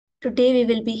Today we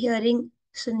will be hearing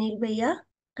Sunil Bhaiya.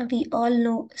 We all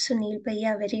know Sunil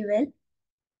Bhaiya very well.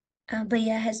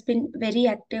 Bhaiya has been very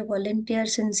active volunteer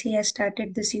since he has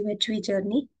started this UHV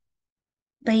journey.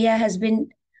 Bhaiya has been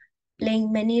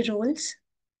playing many roles.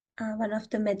 One of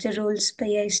the major roles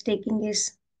Bhaiya is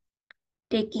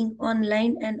taking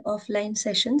online and offline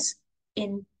sessions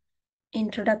in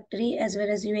introductory as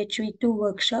well as UHV2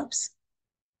 workshops.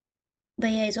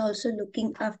 Bhaiya is also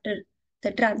looking after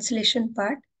the translation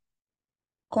part,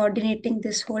 coordinating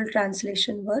this whole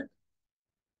translation work.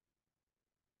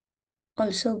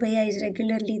 Also, Bhaiya is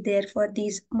regularly there for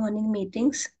these morning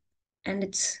meetings and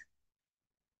its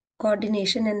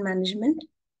coordination and management.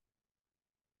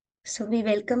 So we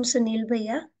welcome Sunil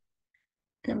Bhaiya.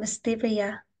 Namaste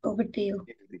Bhaiya. Over to you.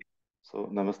 So,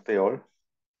 namaste all.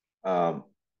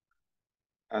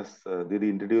 As Didi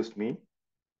introduced me,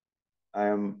 I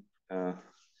am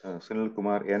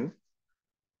Sunilkumar N.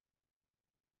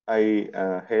 I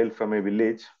hail from a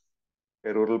village,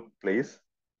 a rural place,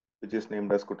 which is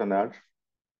named as Kutanad,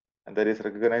 and that is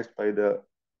recognized by the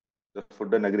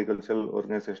Food and Agricultural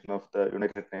Organization of the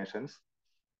United Nations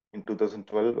in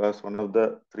 2012 as one of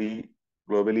the 3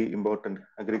 globally important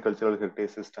agricultural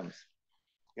heritage systems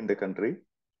in the country.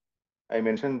 I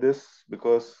mentioned this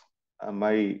because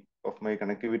my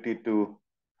connectivity to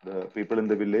the people in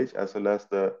the village, as well as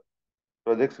the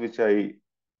projects which I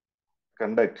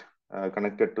conduct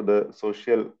connected to the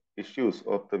social issues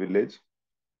of the village,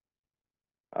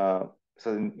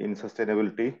 in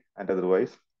sustainability and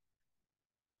otherwise.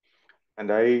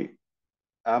 And I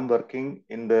am working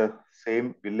in the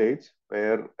same village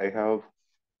where we have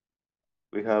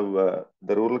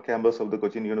the rural campus of the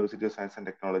Cochin University of Science and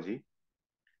Technology.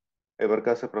 I work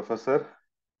as a professor,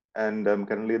 and I'm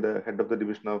currently the head of the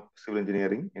division of civil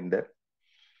engineering in there.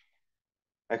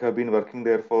 I have been working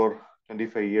there for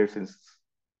 25 years since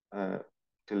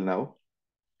till now.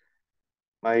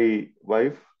 My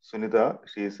wife, Sunita,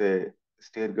 she is a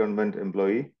state government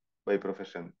employee by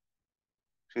profession.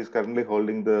 She is currently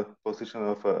holding the position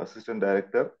of Assistant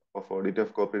Director of Audit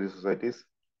of Cooperative Societies.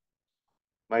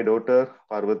 My daughter,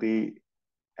 Parvati,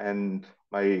 and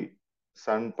my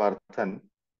son, Parthan,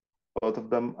 both of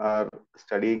them are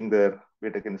studying their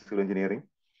BTech in civil engineering.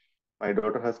 My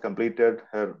daughter has completed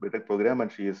her BTech program, and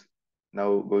she is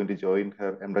now going to join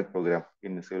her MTech program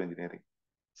in civil engineering,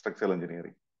 structural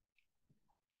engineering.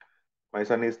 My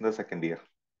son is in the 2nd year.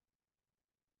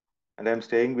 And I'm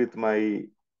staying with my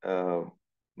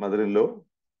mother-in-law.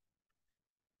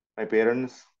 My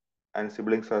parents and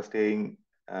siblings are staying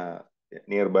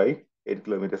nearby, 8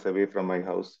 kilometers away from my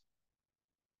house.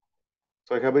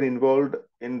 So I have been involved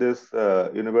in this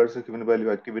universal human value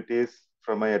activities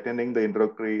from my attending the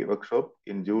introductory workshop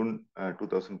in June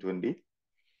 2020.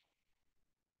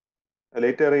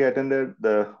 Later, I attended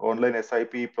the online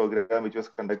SIP program, which was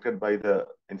conducted by the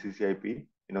NCCIP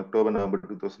in October-November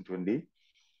 2020.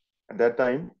 At that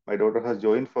time, my daughter has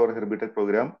joined for her BTech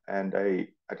program, and I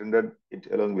attended it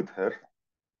along with her.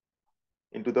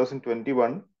 In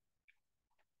 2021,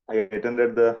 I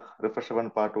attended the Refresher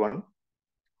 1 Part 1,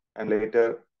 and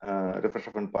later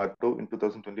Refresher 1 Part 2 in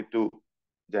 2022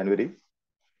 January.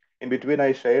 In between,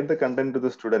 I shared the content to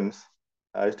the students.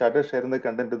 I started sharing the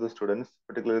content to the students,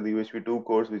 particularly the UHV2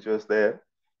 course, which was there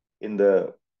in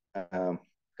the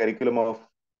curriculum of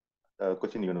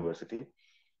Cochin University.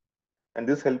 And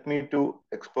this helped me to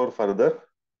explore further,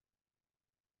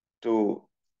 to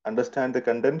understand the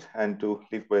content and to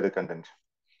live by the content.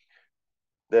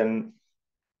 Then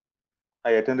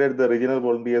I attended the regional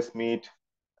volunteers meet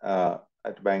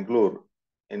at Bangalore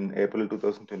in April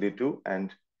 2022,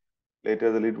 and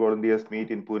later the lead volunteers meet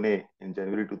in Pune in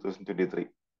January 2023.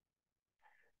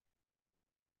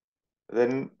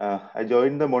 Then I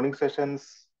joined the morning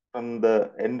sessions from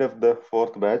the end of the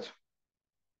 4th batch.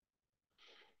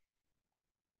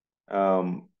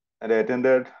 And I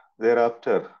attended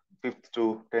thereafter 5th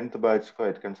to 10th batch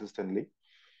quite consistently.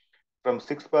 From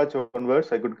 6th batch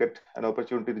onwards, I could get an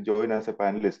opportunity to join as a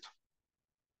panelist.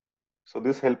 So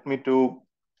this helped me to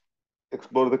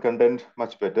explore the content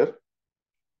much better.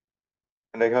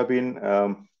 And I have been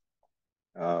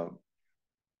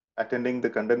attending the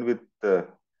content with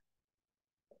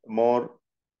more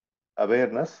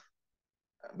awareness,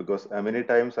 because many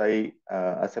times I,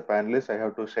 as a panelist, I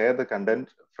have to share the content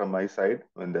from my side,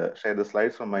 share the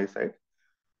slides from my side,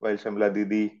 while Shamla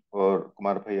Didi or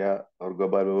Kumar Bhaiya or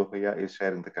Gopal Bhaiya is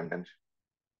sharing the content,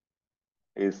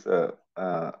 is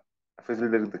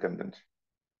facilitating the content.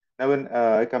 Now, when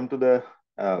I come to the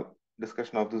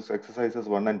discussion of these exercises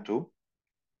 1 and 2,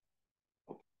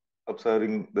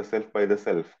 observing the self by the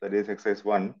self, that is exercise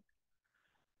 1.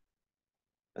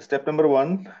 Step number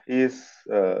 1 is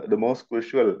the most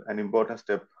crucial and important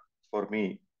step for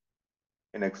me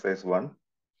in exercise 1.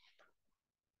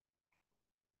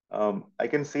 I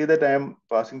can see that I am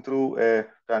passing through a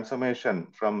transformation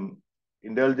from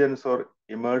indulgence or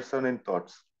immersion in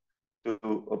thoughts to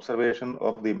observation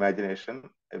of the imagination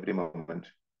every moment.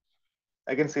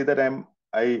 I can see that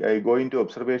I go into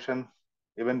observation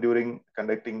even during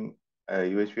conducting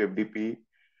UHV FDP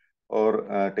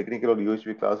or technical or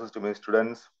UHV classes to my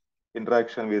students,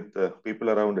 interaction with people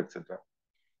around, etc.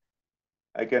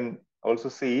 I can also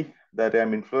see that I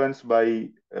am influenced by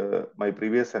my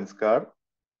previous sanskar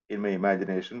in my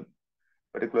imagination,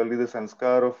 particularly the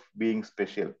sanskar of being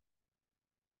special.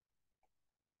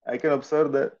 I can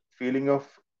observe the feeling of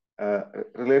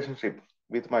relationship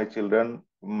with my children,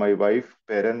 my wife,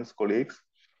 parents, colleagues,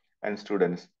 and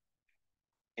students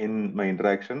in my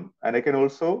interaction. And I can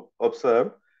also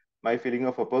observe my feeling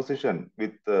of opposition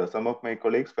with some of my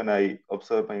colleagues when I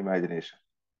observe my imagination.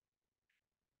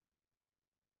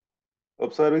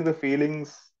 Observing the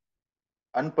feelings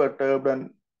unperturbed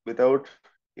and without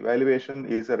evaluation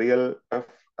is a real tough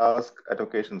task at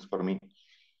occasions for me.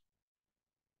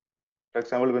 For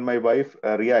example, when my wife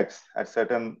reacts at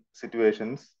certain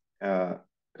situations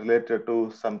related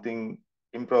to something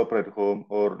improper at home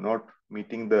or not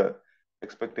meeting the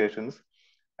expectations,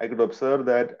 I could observe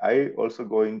that I also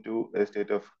go into a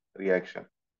state of reaction.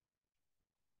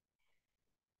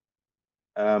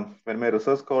 When my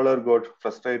research scholar got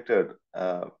frustrated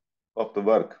of the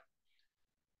work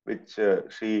which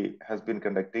she has been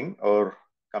conducting or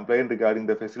complained regarding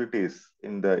the facilities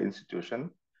in the institution,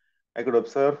 I could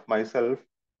observe myself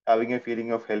having a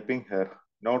feeling of helping her,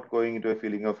 not going into a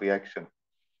feeling of reaction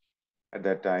at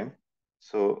that time.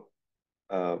 So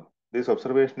this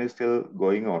observation is still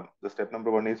going on. The step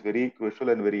number 1 is very crucial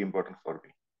and very important for me.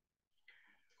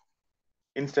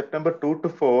 In step number 2 to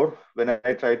 4, when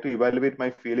I try to evaluate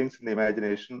my feelings in the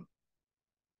imagination,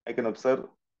 I can observe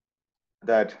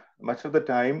that much of the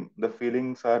time the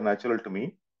feelings are natural to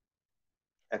me,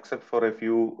 except for a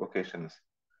few occasions.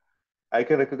 I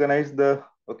can recognize the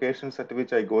occasions at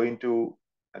which I go into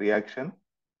reaction,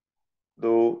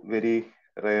 though very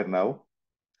rare now.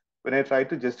 When I try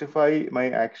to justify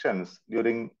my actions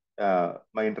during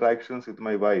my interactions with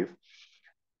my wife,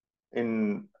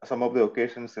 in some of the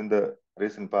occasions in the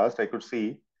recent past, I could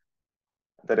see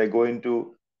that I go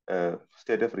into a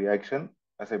state of reaction,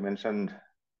 as I mentioned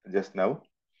just now.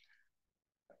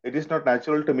 It is not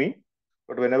natural to me,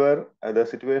 but whenever the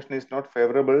situation is not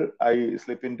favorable, I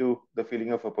slip into the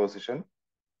feeling of opposition,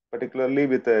 particularly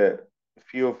with a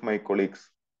few of my colleagues.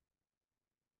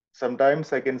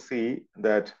 Sometimes I can see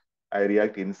that I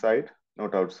react inside,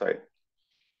 not outside.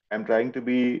 I'm trying to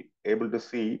be able to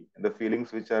see the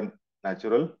feelings which are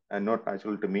natural and not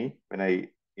natural to me when I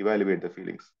evaluate the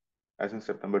feelings, as in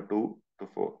step number 2 to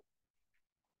 4.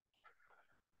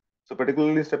 So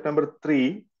particularly step number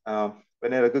 3,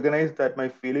 when I recognize that my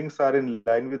feelings are in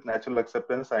line with natural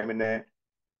acceptance, I'm in a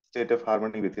state of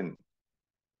harmony within.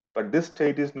 But this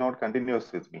state is not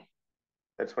continuous with me.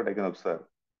 That's what I can observe.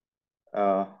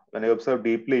 When I observe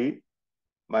deeply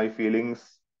my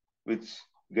feelings, which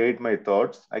guide my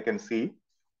thoughts, I can see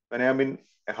when I am in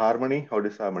a harmony or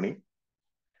disharmony.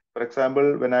 For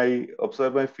example, when I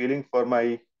observe my feeling for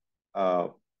my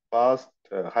past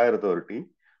higher authority,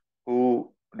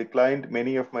 who declined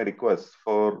many of my requests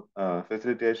for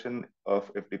facilitation of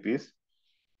FDPs,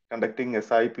 conducting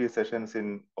SIP sessions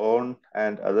in own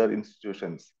and other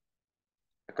institutions,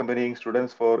 accompanying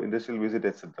students for industrial visit,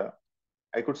 etc.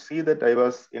 I could see that I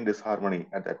was in disharmony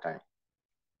at that time.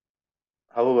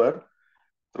 However,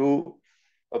 through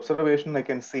observation, I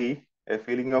can see a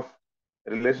feeling of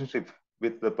relationship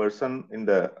with the person in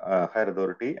the higher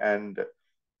authority, and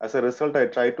as a result, I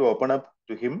try to open up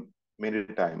to him many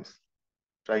times,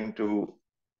 trying to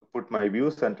put my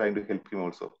views and trying to help him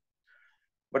also.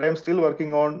 But I'm still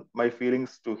working on my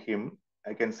feelings to him.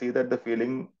 I can see that the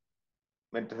feeling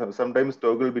sometimes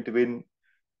toggle between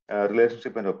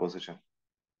relationship and opposition.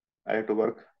 I have to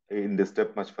work in this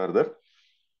step much further.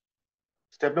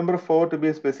 Step number 4, to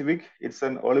be specific, it's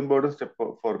an all-important step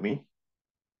for me.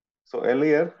 So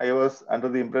earlier, I was under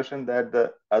the impression that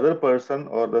the other person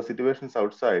or the situations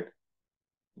outside,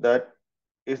 that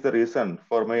is the reason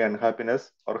for my unhappiness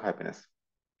or happiness.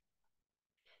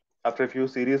 After a few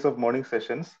series of morning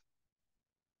sessions,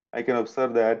 I can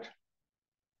observe that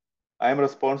I am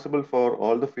responsible for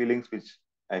all the feelings which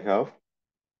I have.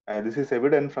 And this is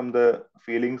evident from the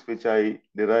feelings which I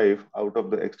derive out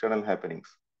of the external happenings.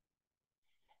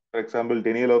 For example,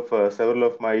 denial of several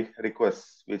of my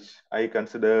requests, which I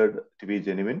considered to be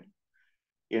genuine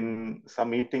in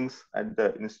some meetings at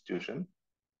the institution.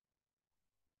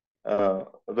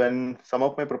 when some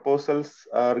of my proposals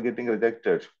are getting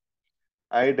rejected,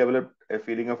 I developed a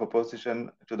feeling of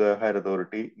opposition to the higher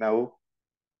authority. Now,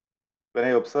 when I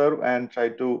observe and try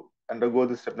to undergo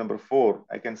the step number 4,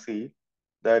 I can see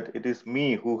that it is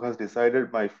me who has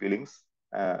decided my feelings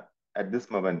at this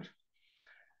moment,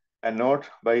 and not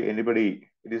by anybody.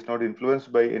 It is not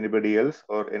influenced by anybody else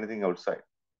or anything outside.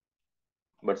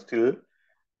 But still,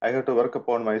 I have to work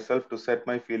upon myself to set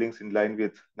my feelings in line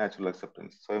with natural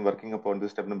acceptance. So I'm working upon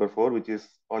this step number 4, which is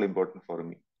all important for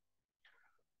me.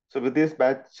 So with these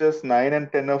batches 9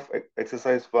 and 10 of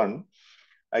exercise 1,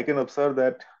 I can observe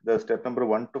that the step number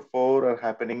 1 to 4 are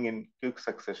happening in quick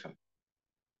succession.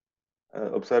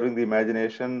 Observing the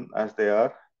imagination as they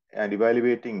are and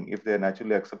evaluating if they are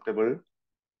naturally acceptable,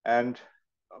 and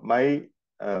my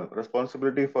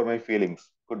responsibility for my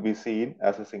feelings could be seen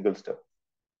as a single step.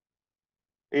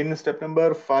 In step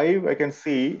number 5, I can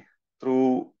see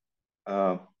through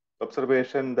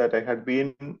observation that I had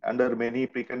been under many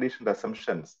preconditioned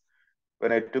assumptions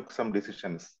when I took some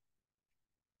decisions.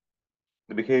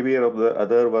 The behavior of the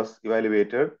other was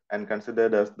evaluated and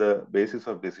considered as the basis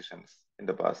of decisions in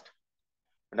the past.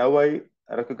 Now I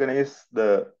recognize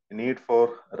the need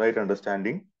for right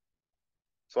understanding.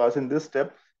 So as in this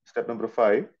step, step number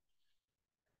 5,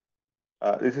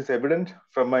 this is evident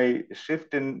from my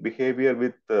shift in behavior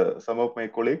with some of my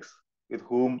colleagues with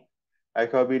whom I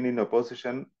have been in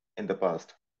opposition in the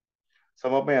past.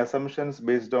 Some of my assumptions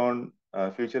based on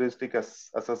futuristic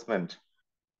assessment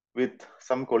with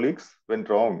some colleagues went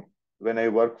wrong when I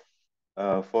worked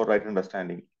for right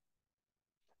understanding.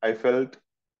 I felt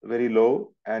very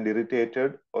low and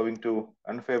irritated owing to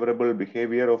unfavorable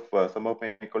behavior of some of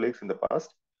my colleagues in the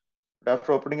past. But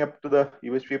after opening up to the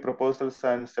UHP proposals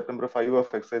and September 5 of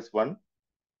exercise 1,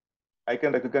 I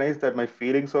can recognize that my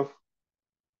feelings of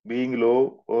being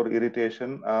low or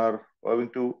irritation are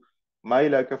owing to my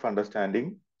lack of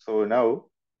understanding. So now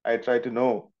I try to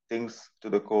know things to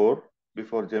the core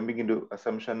before jumping into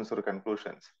assumptions or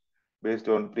conclusions based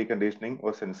on preconditioning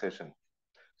or sensation.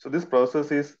 So this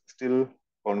process is still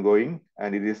ongoing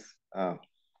and it is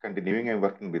continuing. I'm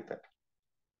working with that.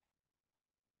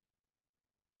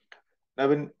 Now,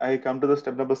 when I come to the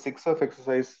step number 6 of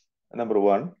exercise number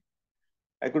 1,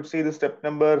 I could see the step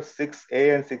number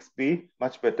 6A and 6B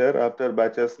much better after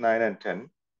batches 9 and 10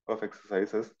 of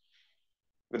exercises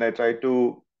when I try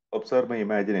to observe my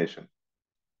imagination.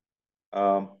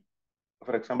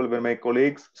 For example, when my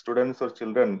colleagues, students, or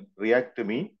children react to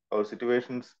me or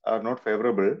situations are not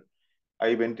favorable,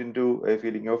 I went into a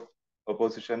feeling of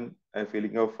opposition, a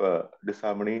feeling of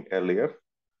disharmony earlier.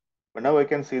 But now I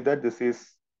can see that this is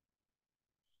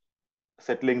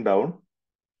settling down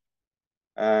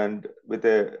and with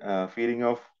a feeling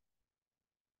of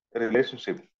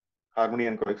relationship, harmony,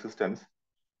 and coexistence.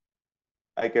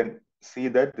 I can see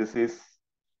that this is,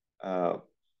 I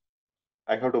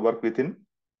have to work within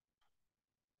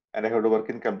and I have to work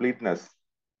in completeness.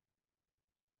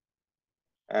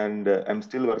 And I'm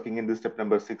still working in this step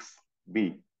number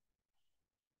 6B.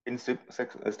 In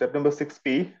step number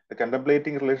 6P, the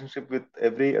contemplating relationship with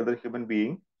every other human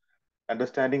being,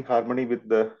 understanding harmony with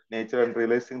the nature and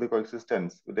realizing the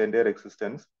coexistence with the entire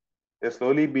existence, they're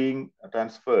slowly being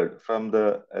transferred from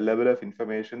the level of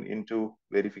information into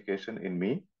verification in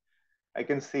me. I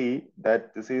can see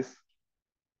that this is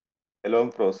a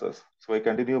long process. So I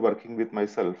continue working with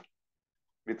myself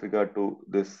with regard to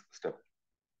this step.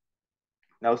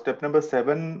 Now, step number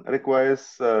 7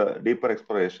 requires deeper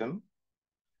exploration.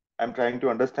 I'm trying to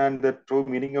understand the true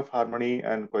meaning of harmony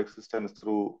and coexistence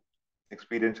through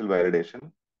experiential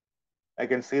validation. I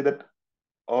can see that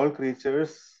all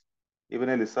creatures, even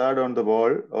a lizard on the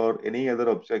wall or any other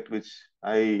object which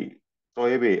I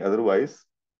throw away otherwise,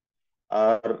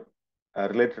 are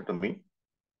related to me.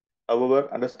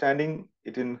 However, understanding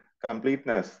it in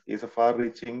completeness is a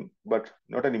far-reaching but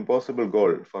not an impossible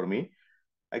goal for me.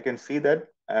 I can see that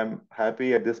I'm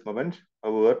happy at this moment.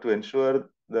 However, to ensure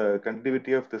the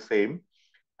continuity of the same,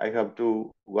 I have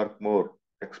to work more,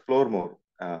 explore more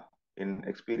in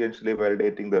experientially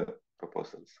validating the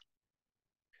proposals.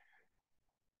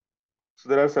 So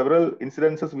there are several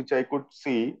incidences which I could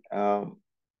see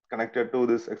connected to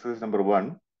this exercise number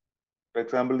 1. For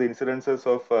example, the incidences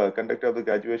of conduct of the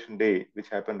graduation day, which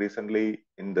happened recently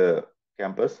in the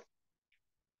campus.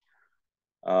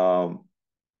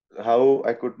 How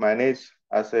I could manage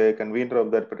as a convener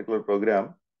of that particular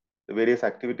program, the various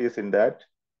activities in that,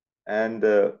 and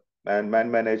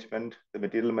man management, the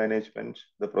material management,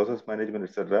 the process management,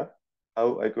 etc.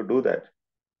 How I could do that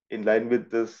in line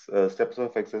with this steps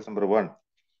of exercise number 1.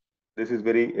 This is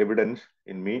very evident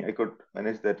in me. I could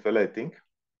manage that well, I think.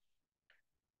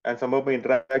 and some of my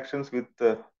interactions with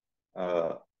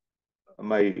uh,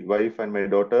 my wife and my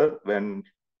daughter when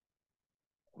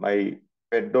my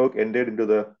pet dog entered into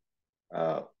the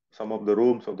some of the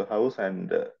rooms of the house,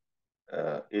 and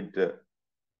it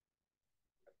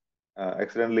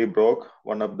accidentally broke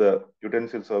one of the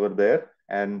utensils over there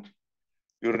and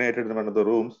urinated in one of the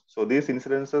rooms. So these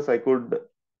incidences, I could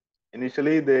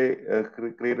initially they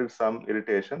created some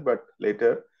irritation, but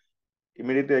later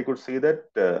immediately I could see that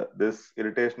this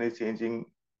irritation is changing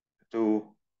to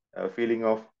a feeling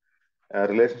of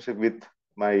relationship with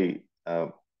my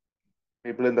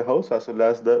people in the house as well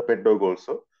as the pet dog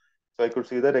also. So I could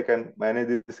see that I can manage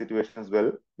these situations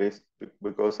well based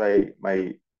because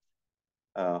my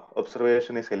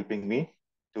observation is helping me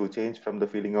to change from the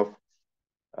feeling of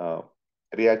uh,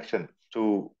 reaction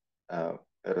to a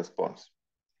response.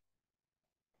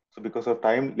 So because of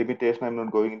time limitation, I'm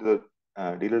not going into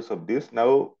the details of this.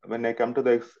 Now, when I come to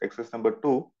the exercise number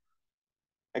 2,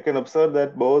 I can observe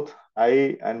that both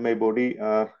I and my body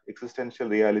are existential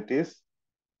realities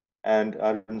and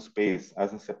are in space,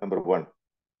 as in step number 1.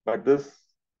 But this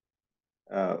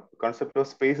concept of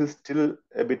space is still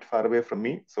a bit far away from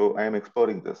me, so I am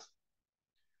exploring this.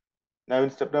 Now, in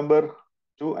step number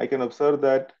 2, I can observe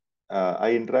that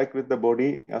I interact with the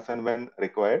body as and when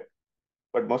required,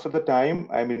 but most of the time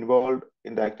I'm involved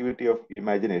in the activity of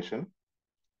imagination.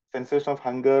 Sensation of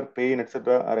hunger, pain,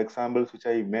 etc. are examples which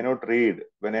I may not read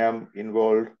when I am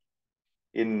involved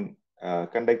in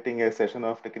conducting a session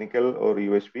of technical or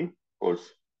UHP course.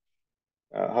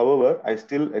 However, I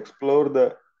still explore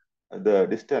the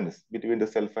distance between the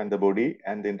self and the body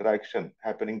and the interaction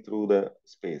happening through the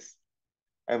space.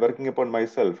 I'm working upon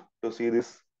myself to see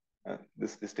this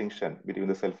distinction between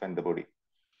the self and the body.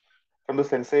 From the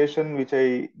sensation which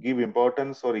I give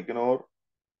importance or ignore,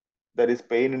 there is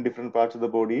pain in different parts of the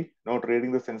body, not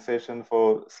reading the sensation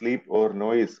for sleep or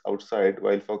noise outside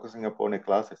while focusing upon a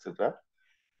class, etc.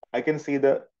 I can see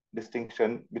the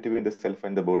distinction between the self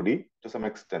and the body to some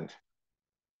extent.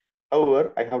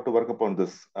 However, I have to work upon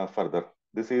this further.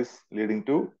 This is leading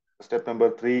to step number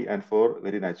 3 and 4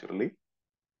 very naturally.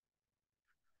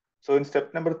 So in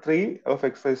step number 3 of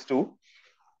exercise 2,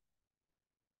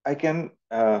 I can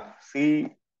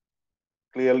see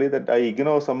clearly that I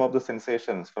ignore some of the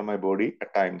sensations from my body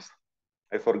at times.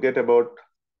 I forget about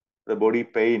the body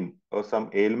pain or some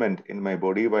ailment in my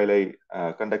body while I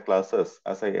conduct classes,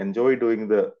 as I enjoy doing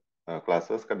the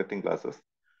classes, conducting classes.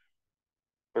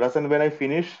 But as and when I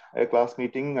finish a class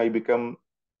meeting, I become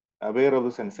aware of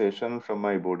the sensation from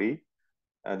my body.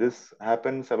 This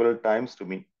happened several times to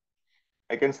me.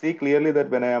 I can see clearly that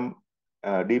when I am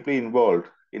deeply involved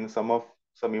in some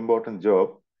important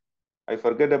job, I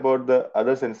forget about the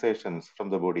other sensations from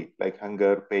the body, like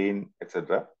hunger, pain,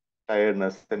 etc.,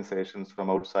 tiredness, sensations from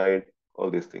outside, all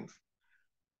these things.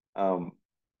 But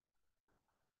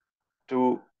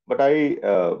I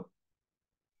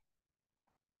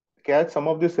catch some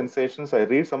of these sensations. I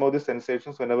read some of these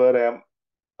sensations whenever I am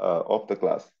off the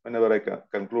class, whenever I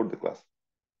conclude the class.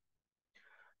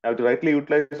 Now, to rightly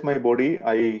utilize my body,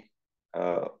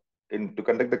 to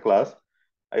conduct the class,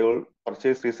 I will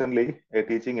purchase recently a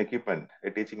teaching equipment,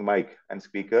 a teaching mic and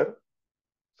speaker,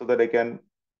 so that I can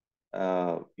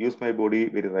use my body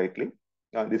very rightly.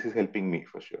 This is helping me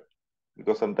for sure,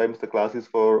 because sometimes the class is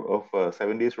of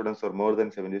 70 students or more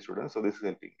than 70 students, so this is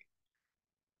helping me.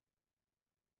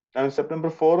 Now, in step number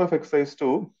 4 of exercise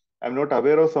 2, I'm not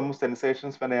aware of some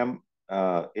sensations when I am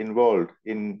involved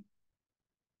in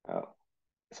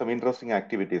some interesting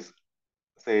activities.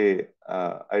 Say,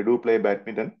 I do play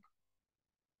badminton.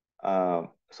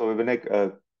 So when I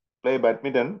play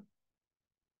badminton,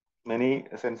 many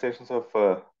sensations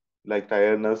of like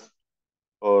tiredness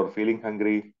or feeling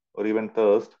hungry or even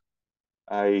thirst,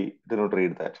 I do not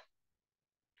read that.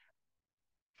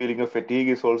 Feeling of fatigue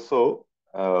is also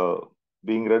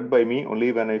being read by me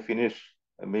only when I finish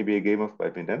maybe a game of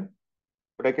badminton.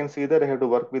 But I can see that I have to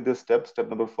work with this step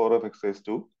number 4 of exercise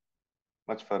 2,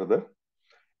 much further.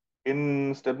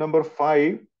 In step number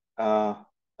 5,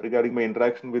 regarding my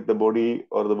interaction with the body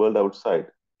or the world outside,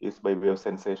 is by way of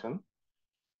sensation.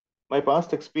 My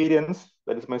past experience,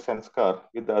 that is my sanskar,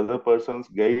 with the other persons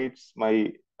guides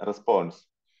my response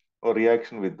or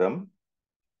reaction with them.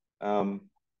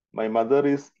 My mother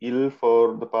is ill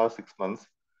for the past 6 months,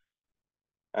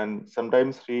 and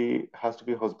sometimes she has to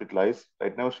be hospitalized.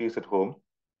 Right now, she is at home.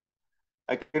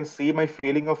 I can see my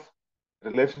feeling of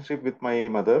relationship with my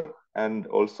mother, and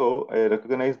also I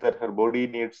recognize that her body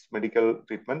needs medical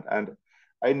treatment and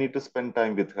I need to spend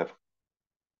time with her.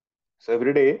 So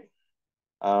every day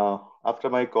after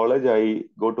my college, I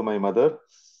go to my mother.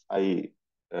 I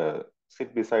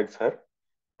sit beside her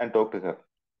and talk to her.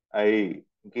 I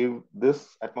give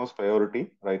this utmost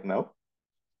priority right now.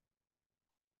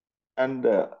 And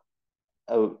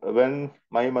when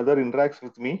my mother interacts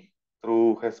with me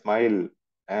through her smile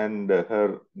and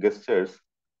her gestures,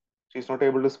 she's not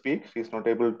able to speak, she's not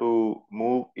able to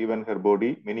move even her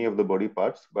body, many of the body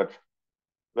parts. But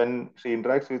when she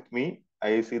interacts with me,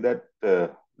 I see that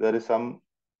there is some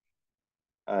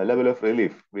level of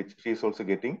relief which she's also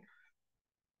getting.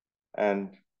 And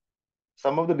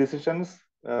some of the decisions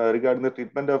regarding the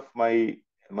treatment of my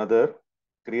mother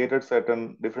created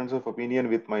certain difference of opinion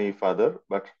with my father,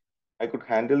 but I could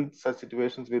handle such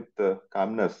situations with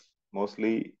calmness,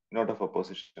 mostly not of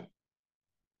opposition.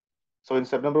 So in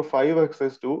step number 5,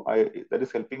 exercise 2, that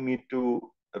is helping me to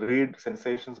read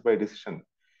sensations by decision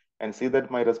and see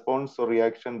that my response or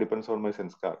reaction depends on my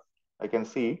sanskar. I can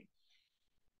see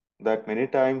that many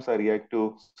times I react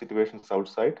to situations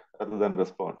outside rather than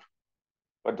respond.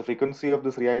 But the frequency of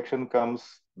this reaction comes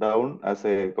down as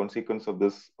a consequence of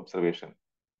this observation.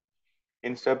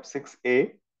 In step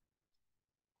 6a,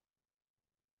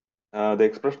 the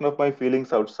expression of my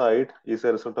feelings outside is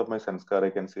a result of my sanskar. I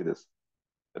can see this.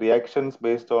 Reactions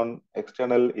based on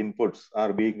external inputs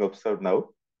are being observed now.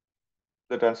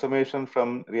 The transformation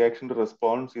from reaction to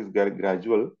response is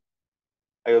gradual.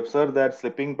 I observe that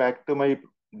slipping back to my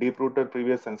deep-rooted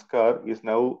previous sanskar is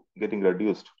now getting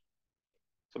reduced.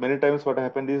 So many times what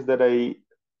happened is that I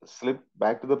slip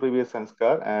back to the previous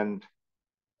sanskar, and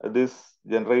this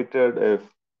generated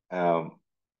a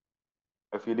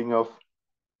feeling of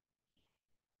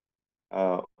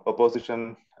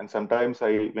opposition, and sometimes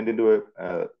I went into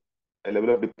a level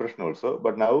of depression also.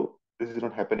 But now this is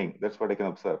not happening. That's what I can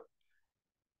observe.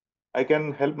 I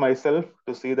can help myself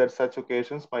to see that such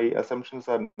occasions, my assumptions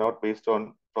are not based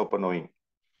on proper knowing.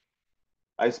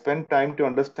 I spend time to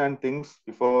understand things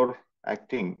before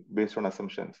acting based on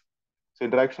assumptions. So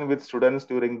interaction with students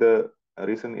during the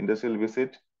recent industrial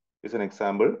visit is an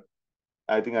example.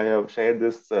 I think I have shared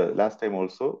this last time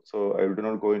also, so I do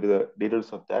not go into the details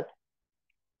of that.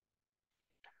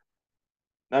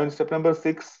 Now in step number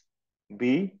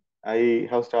 6B, I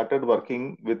have started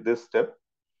working with this step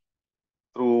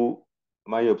through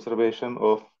my observation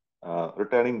of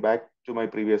returning back to my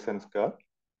previous sanskar,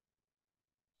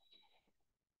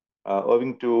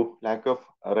 owing to lack of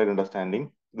right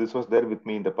understanding. This was there with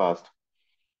me in the past.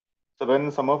 So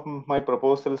when some of my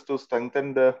proposals to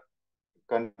strengthen the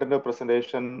content of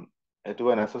presentation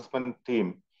to an assessment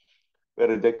team were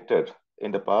rejected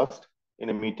in the past in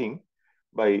a meeting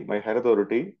by my higher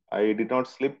authority, I did not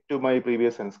slip to my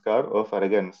previous sanskar of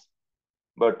arrogance,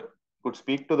 but could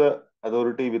speak to the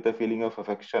authority with a feeling of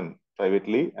affection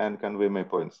privately and convey my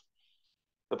points.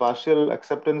 The partial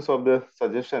acceptance of the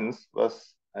suggestions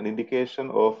was an indication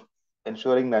of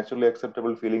ensuring naturally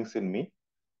acceptable feelings in me.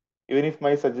 Even if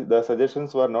the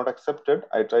suggestions were not accepted,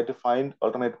 I tried to find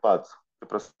alternate paths to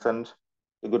present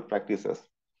the good practices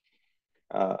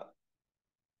to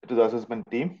the assessment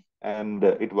team, and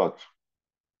it worked.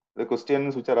 The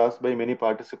questions which are asked by many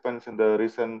participants in the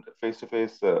recent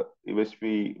face-to-face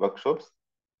UHP workshops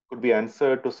could be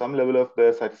answered to some level of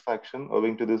their satisfaction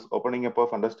owing to this opening up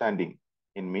of understanding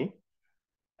in me.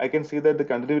 I can see that the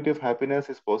continuity of happiness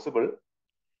is possible,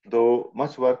 though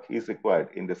much work is required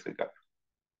in this regard.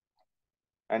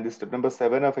 And this step number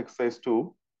 7 of exercise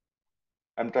 2,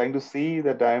 I'm trying to see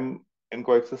that I'm in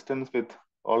coexistence with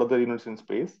all other units in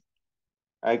space.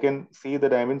 I can see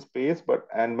that I'm in space,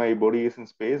 and my body is in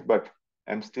space, but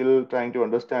I'm still trying to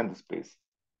understand the space.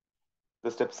 The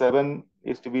step 7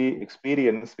 is to be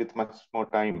experienced with much more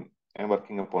time. I'm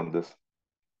working upon this.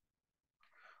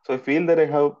 So I feel that I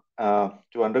have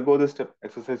to undergo this step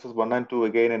exercises 1 and 2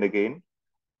 again and again.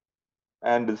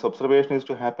 And this observation is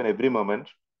to happen every moment.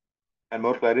 And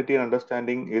more clarity and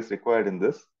understanding is required in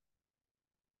this.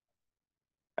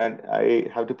 And I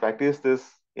have to practice this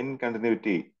in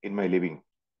continuity in my living.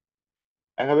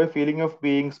 I have a feeling of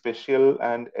being special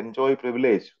and enjoy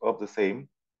privilege of the same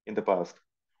in the past.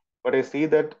 But I see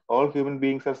that all human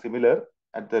beings are similar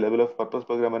at the level of purpose,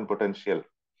 program, and potential.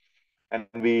 And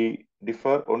we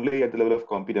differ only at the level of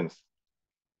competence.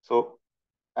 So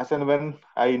as and when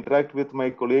I interact with my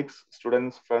colleagues,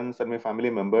 students, friends, and my family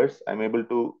members, I'm able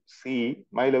to see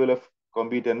my level of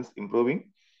competence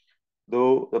improving,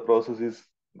 though the process is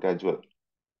gradual.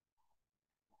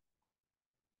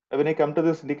 When I come to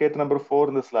this indicator number 4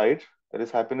 in the slide, that is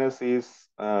happiness is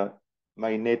my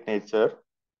innate nature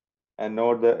and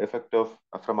not the effect of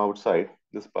from outside,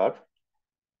 this part.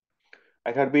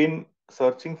 I had been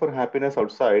searching for happiness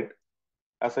outside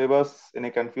as I was in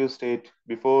a confused state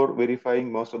before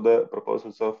verifying most of the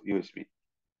proposals of UHV.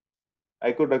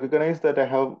 I could recognize that I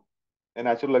have a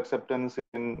natural acceptance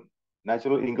in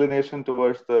natural inclination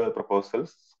towards the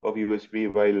proposals of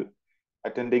UHB while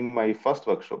attending my first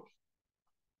workshop.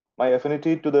 My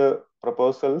affinity to the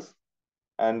proposals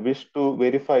and wish to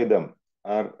verify them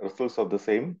are results of the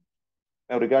same.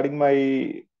 Now, regarding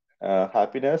my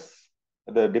happiness,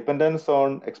 the dependence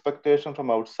on expectation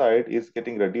from outside is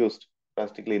getting reduced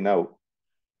drastically now,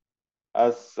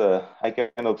 as I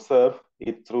can observe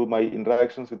it through my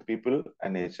interactions with people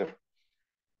and nature.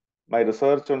 My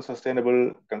research on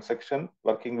sustainable construction,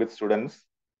 working with students,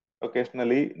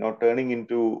 occasionally not turning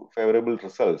into favorable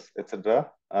results, etc.,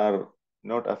 are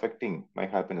not affecting my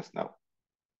happiness now.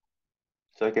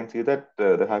 So I can see that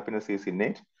the happiness is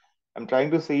innate. I'm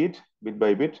trying to see it bit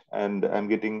by bit, and I'm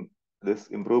getting this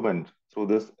improvement through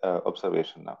this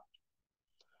observation now.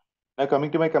 Now,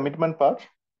 coming to my commitment part,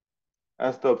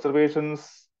 as the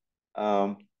observations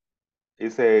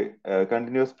is a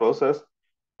continuous process,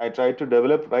 I try to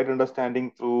develop right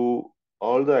understanding through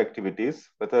all the activities,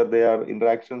 whether they are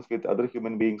interactions with other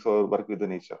human beings or work with the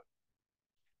nature.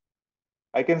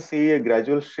 I can see a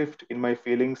gradual shift in my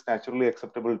feelings naturally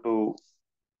acceptable to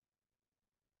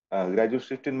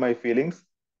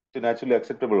naturally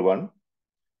acceptable one.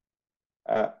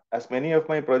 As many of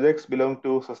my projects belong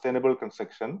to sustainable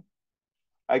construction,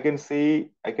 I can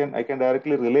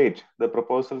directly relate the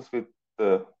proposals with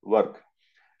the work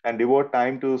and devote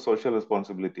time to social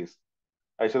responsibilities.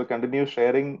 I shall continue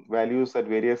sharing values at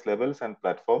various levels and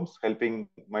platforms, helping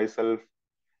myself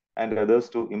and others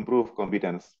to improve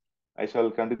competence. I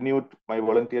shall continue my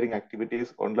volunteering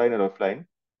activities online and offline,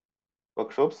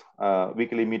 workshops,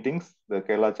 weekly meetings, the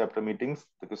Kerala chapter meetings,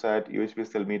 the CUSAT UHP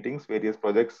cell meetings, various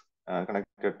projects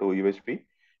connected to UHP,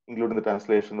 including the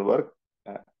translation work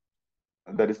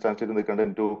that is translating the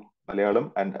content to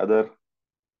Malayalam and other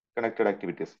connected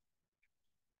activities.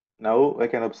 Now I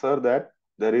can observe that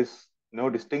there is no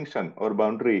distinction or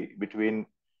boundary between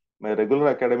my regular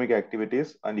academic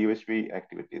activities and UHP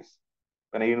activities.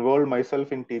 When I involve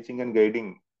myself in teaching and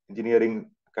guiding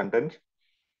engineering content,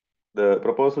 the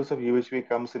proposals of UHP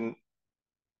comes in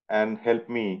and help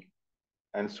me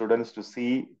and students to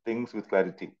see things with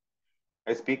clarity.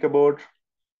 I speak about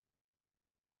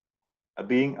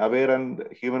being aware and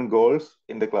human goals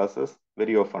in the classes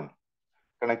very often,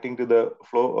 connecting to the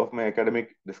flow of my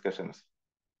academic discussions.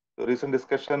 The recent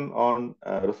discussion on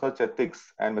research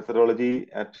ethics and methodology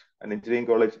at an engineering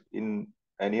college in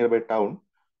a nearby town,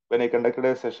 when I conducted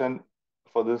a session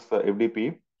for this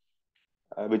FDP,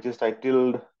 which is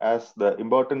titled as The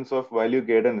Importance of Value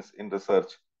Guidance in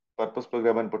Research, Purpose,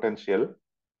 Program, and Potential,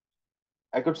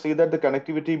 I could see that the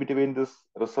connectivity between this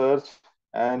research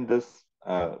and this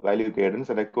value guidance,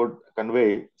 and I could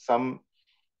convey some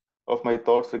of my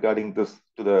thoughts regarding this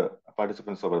to the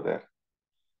participants over there.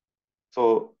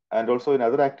 So, and also in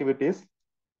other activities,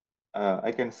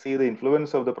 I can see the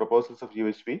influence of the proposals of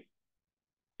UHP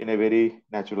in a very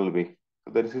natural way.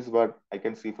 So this is what I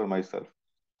can see for myself.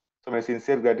 So my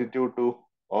sincere gratitude to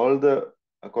all the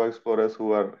co-explorers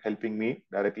who are helping me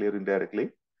directly or indirectly,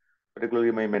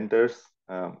 particularly my mentors,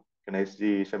 Ganesh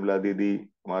ji, Shamla Didi,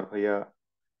 Kumar Bhaiya,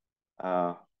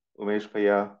 Umesh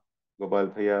Bhaiya, Gopal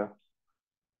Bhaiya,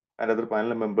 and other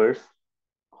panel members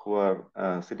who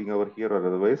are sitting over here or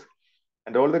otherwise,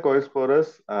 and all the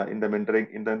co-explorers in the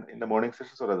mentoring in the morning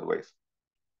sessions or otherwise.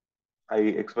 I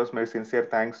express my sincere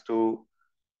thanks to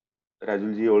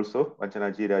Rajulji also,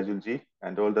 Vanchanaji, Rajulji,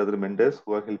 and all the other mentors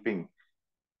who are helping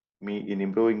me in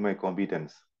improving my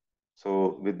competence.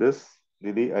 So with this,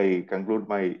 Didi, I conclude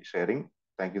my sharing.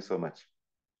 Thank you so much.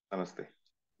 Namaste.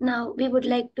 Now we would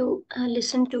like to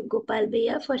listen to Gopal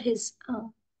Bhaiya for his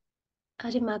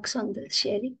remarks on the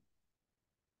sharing.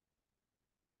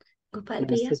 Gopal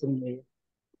Bhaiya. Namaste, Sunil bhaiya.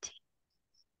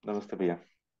 Namaste, Bhaiya.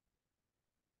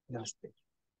 Namaste.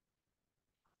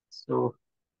 So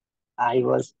I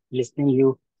was listening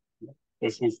you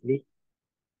patiently,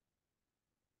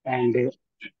 and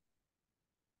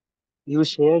you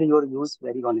shared your views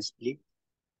very honestly,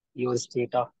 your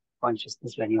state of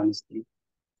consciousness very honestly,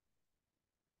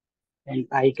 and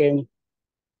I can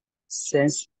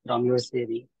sense from your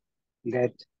sharing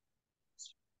that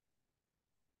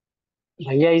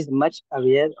Bhaiya is much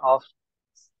aware of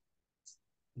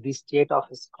the state of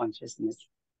his consciousness,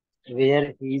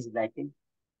 where he is lacking,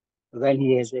 when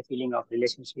he has a feeling of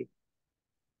relationship,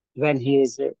 when he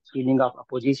is a feeling of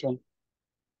opposition.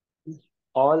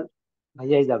 All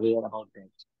Bhaiya is aware about that.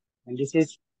 And this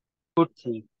is good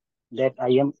thing that I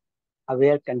am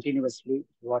aware continuously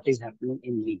what is happening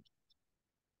in me.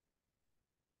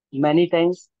 Many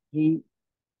times he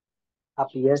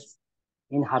appears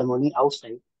in harmony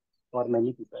outside for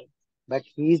many people, but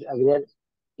he is aware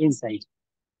inside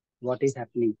what is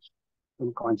happening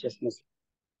in consciousness.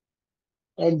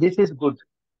 And this is good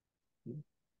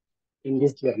in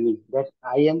this journey that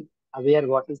I am aware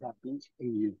what is happening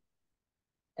in you.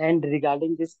 And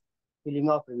regarding this feeling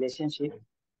of relationship,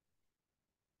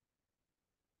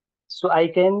 so I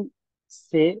can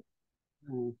say,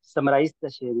 summarize the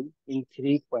sharing in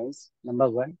 3 points. Number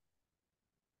one,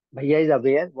 Bhaiya is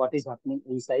aware what is happening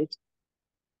inside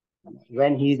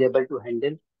when he is able to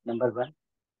handle. Number one,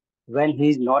 when he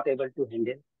is not able to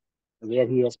handle, where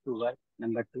he has to work.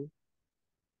 Number two,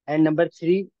 and number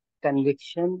three,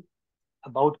 conviction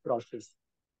about process.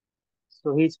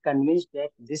 So he is convinced that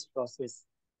this process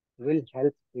will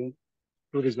help him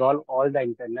to resolve all the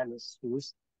internal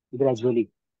issues gradually.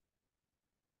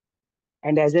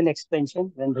 And as an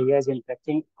expansion, when Bhaiya is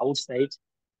interacting outside,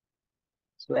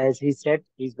 so as he said,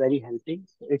 he's very helping.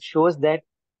 So it shows that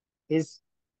his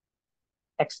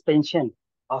expansion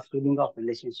of feeling of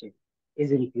relationship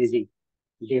is increasing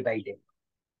day by day.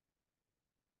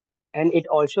 And it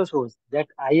also shows that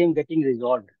I am getting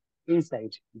resolved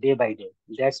inside day by day.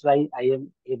 That's why I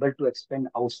am able to expand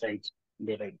outside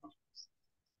day by day.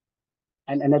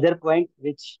 And another point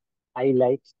which I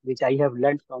like, which I have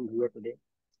learned from here today,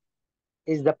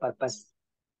 is the purpose.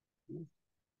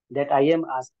 That I am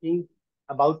asking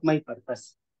about my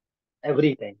purpose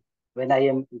every time. When I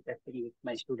am interacting with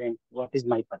my student, what is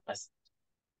my purpose?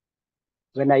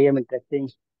 When I am interacting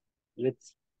with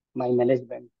my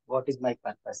management, what is my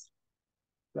purpose?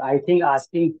 So I think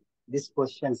asking these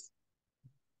questions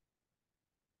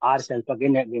ourselves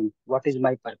again and again, what is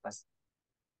my purpose?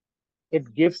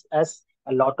 It gives us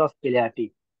a lot of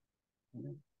clarity.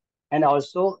 And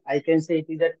also, I can say it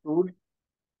is a tool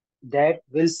that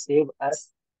will save us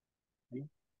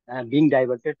being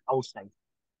diverted outside.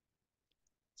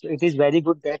 So it is very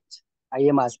good that I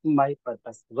am asking my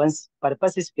purpose. Once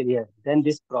purpose is clear, then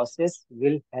this process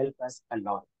will help us a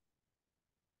lot.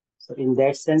 So in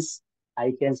that sense,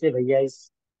 I can say Bhaiya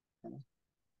is uh,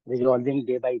 resolving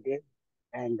day by day,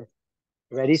 and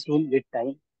very soon with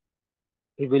time,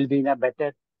 he will be in a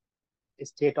better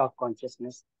state of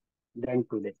consciousness than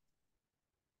today.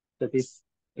 So this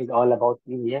is all about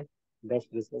me here. Best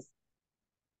wishes.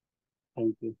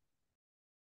 Thank you.